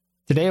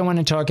Today I want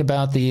to talk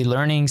about the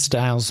learning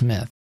styles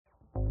myth.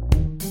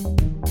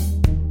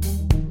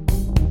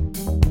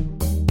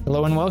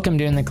 Hello and welcome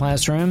to In the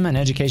Classroom, an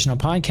educational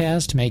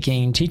podcast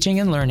making teaching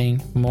and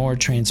learning more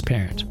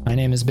transparent. My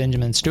name is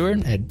Benjamin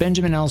Stewart at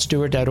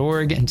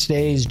benjaminlstewart.org, and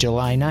today is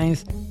July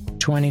 9th,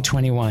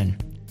 2021.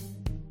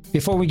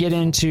 Before we get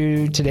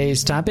into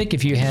today's topic,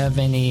 if you have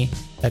any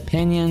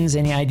opinions,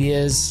 any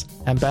ideas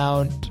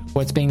about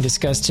what's being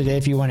discussed today,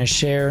 if you want to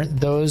share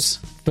those,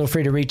 feel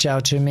free to reach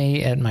out to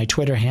me at my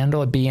Twitter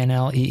handle at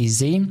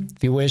BNLEEZ.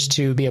 If you wish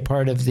to be a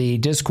part of the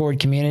Discord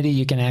community,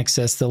 you can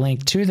access the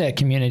link to that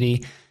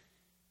community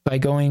by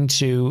going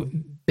to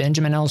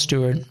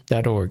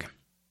benjaminlstewart.org.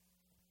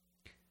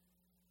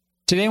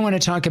 Today I want to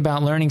talk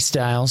about learning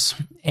styles,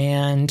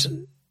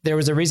 and there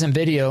was a recent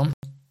video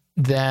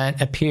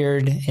that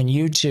appeared in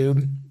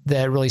YouTube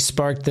that really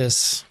sparked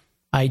this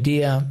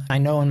idea. I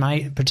know in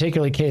my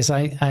particular case,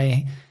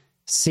 I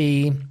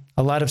see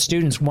a lot of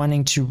students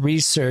wanting to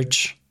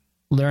research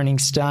learning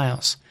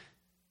styles.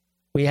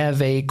 We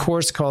have a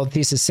course called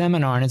Thesis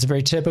Seminar, and it's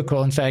very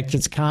typical. In fact,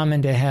 it's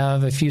common to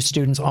have a few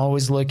students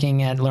always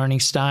looking at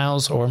learning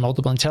styles or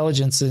multiple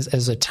intelligences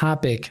as a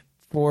topic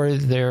for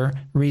their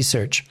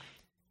research.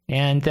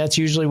 And that's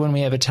usually when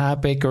we have a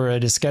topic or a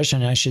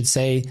discussion, I should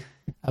say,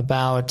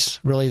 about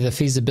really the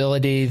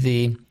feasibility,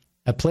 the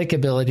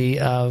applicability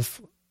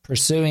of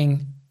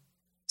pursuing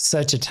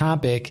such a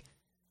topic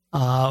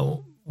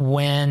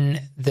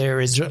when there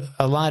is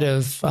a lot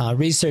of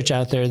research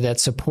out there that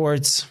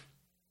supports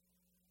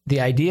the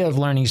idea of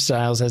learning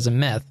styles as a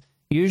myth.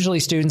 Usually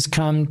students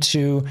come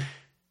to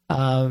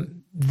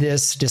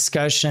this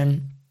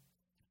discussion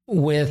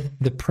with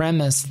the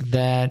premise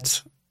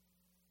that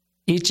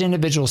each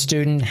individual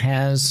student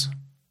has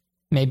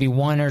maybe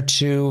one or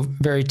two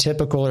very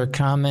typical or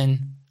common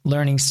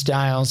learning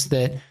styles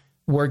that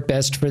work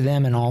best for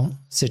them in all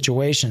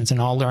situations, in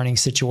all learning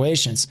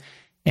situations.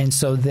 And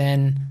so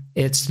then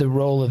it's the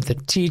role of the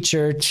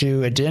teacher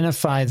to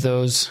identify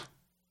those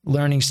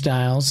learning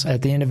styles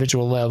at the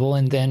individual level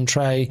and then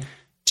try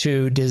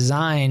to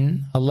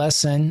design a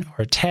lesson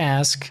or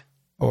task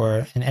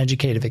or an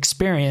educative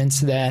experience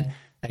that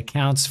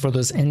accounts for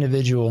those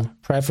individual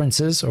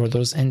preferences or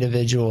those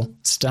individual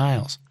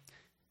styles.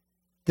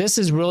 This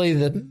is really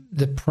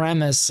the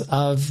premise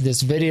of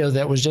this video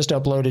that was just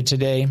uploaded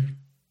today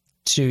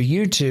to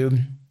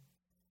YouTube,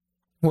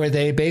 where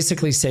they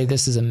basically say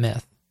this is a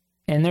myth.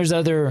 And there's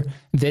other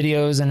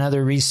videos and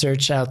other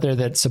research out there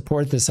that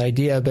support this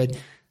idea, but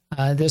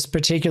this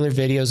particular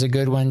video is a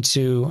good one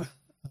to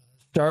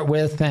start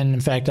with. And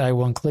in fact, I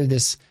will include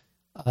this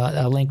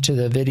a link to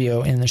the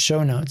video in the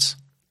show notes.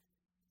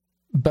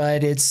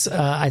 But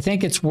I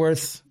think it's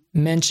worth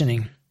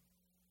mentioning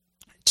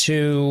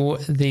to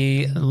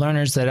the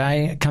learners that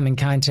I come in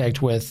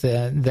contact with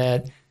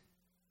that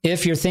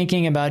if you're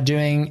thinking about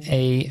doing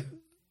a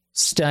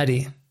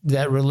study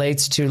that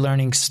relates to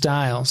learning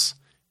styles,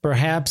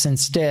 perhaps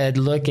instead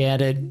look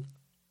at it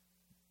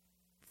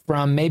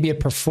from maybe a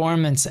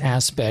performance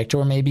aspect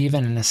or maybe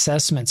even an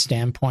assessment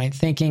standpoint,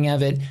 thinking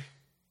of it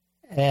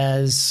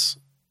as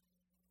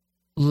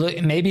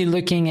maybe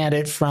looking at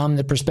it from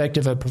the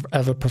perspective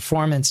of a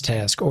performance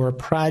task or a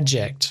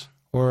project,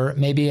 or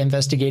maybe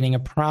investigating a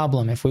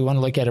problem if we want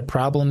to look at a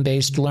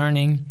problem-based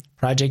learning,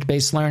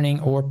 project-based learning,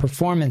 or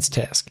performance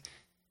task.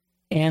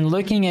 And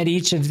looking at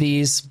each of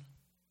these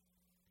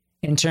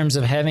in terms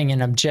of having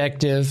an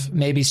objective,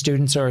 maybe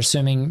students are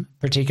assuming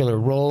particular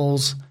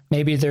roles,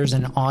 maybe there's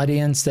an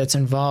audience that's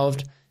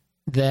involved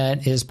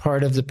that is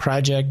part of the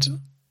project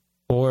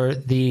or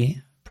the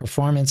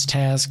performance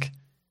task.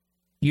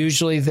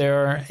 Usually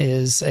there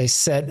is a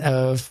set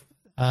of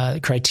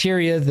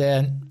criteria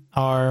that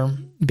are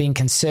being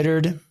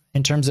considered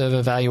in terms of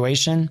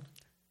evaluation.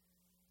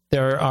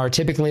 There are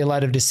typically a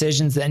lot of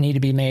decisions that need to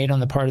be made on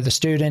the part of the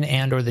student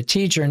and or the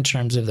teacher in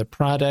terms of the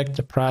product,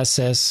 the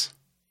process,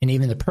 and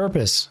even the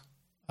purpose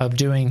of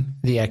doing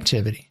the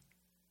activity.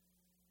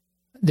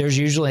 There's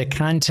usually a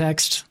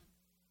context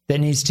that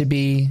needs to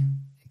be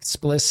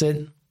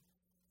explicit.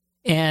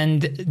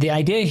 And the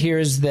idea here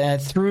is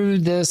that through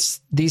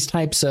these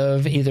types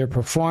of either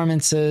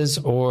performances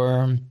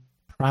or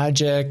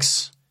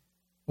projects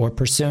or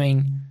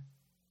pursuing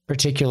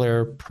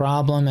particular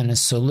problem and a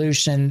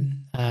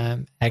solution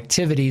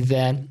activity,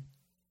 that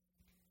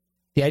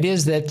the idea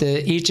is that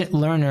each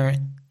learner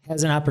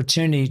has an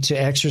opportunity to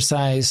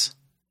exercise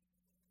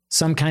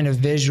some kind of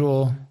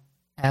visual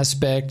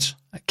aspect,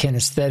 a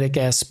kinesthetic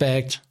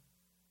aspect,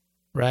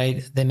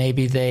 right? That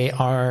maybe they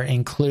are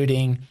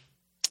including,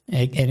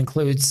 it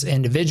includes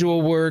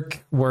individual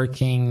work,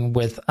 working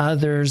with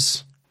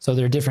others. So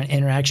there are different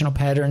interactional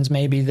patterns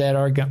maybe that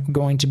are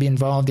going to be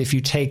involved if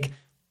you take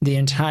the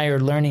entire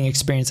learning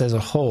experience as a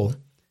whole.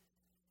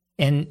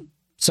 And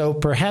so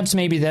perhaps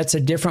maybe that's a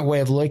different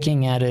way of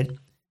looking at it,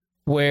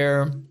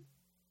 where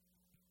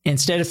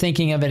instead of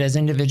thinking of it as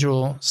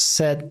individual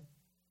set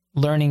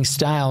learning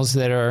styles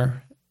that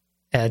are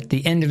at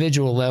the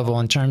individual level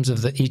in terms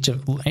of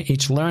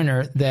each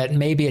learner, that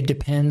maybe it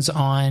depends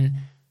on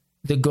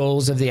the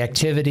goals of the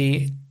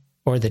activity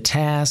or the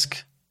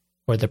task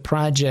or the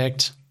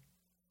project.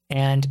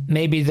 And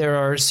maybe there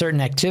are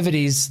certain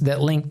activities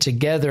that link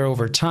together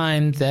over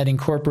time that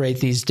incorporate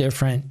these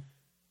different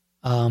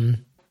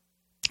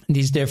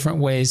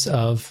ways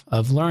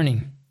of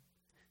learning.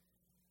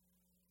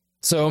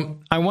 So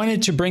I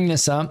wanted to bring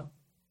this up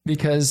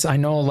because I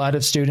know a lot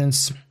of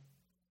students,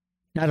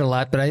 not a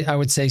lot, but I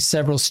would say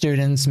several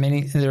students,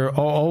 they're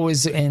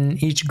always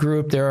in each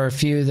group. There are a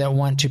few that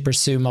want to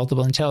pursue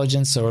multiple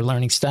intelligence or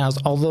learning styles,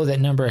 although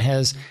that number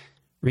has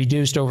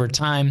reduced over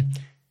time.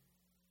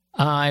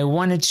 I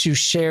wanted to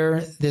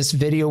share this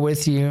video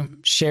with you,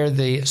 share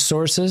the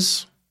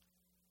sources,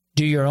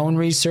 do your own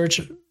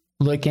research,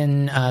 look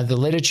in the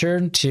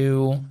literature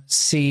to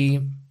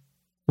see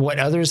what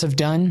others have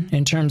done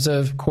in terms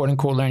of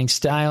quote-unquote learning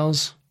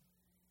styles,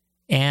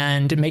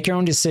 and make your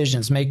own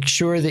decisions. Make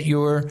sure that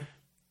you're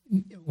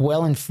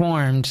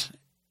well-informed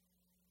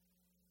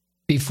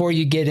before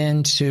you get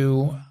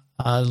into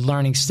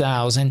learning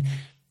styles. And,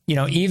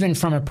 even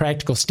from a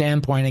practical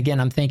standpoint, again,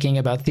 I'm thinking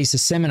about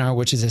Thesis Seminar,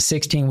 which is a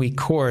 16-week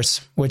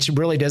course, which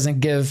really doesn't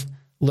give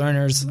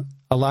learners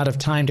a lot of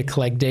time to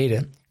collect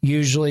data.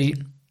 Usually,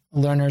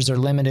 learners are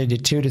limited to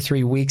 2 to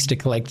 3 weeks to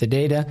collect the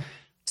data.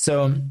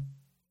 So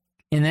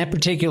in that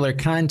particular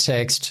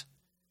context,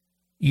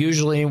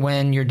 usually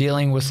when you're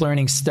dealing with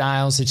learning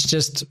styles,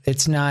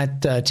 it's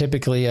not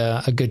typically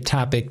a good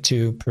topic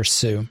to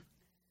pursue.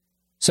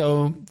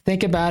 So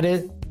think about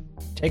it.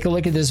 Take a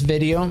look at this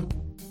video.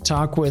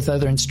 Talk with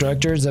other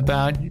instructors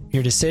about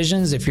your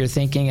decisions if you're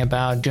thinking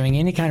about doing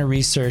any kind of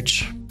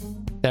research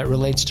that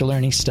relates to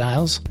learning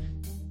styles,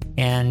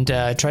 and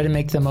try to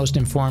make the most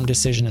informed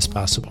decision as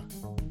possible.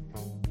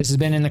 This has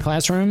been In the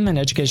Classroom, an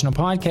educational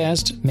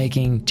podcast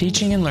making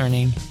teaching and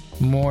learning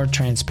more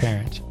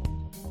transparent.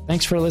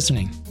 Thanks for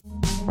listening.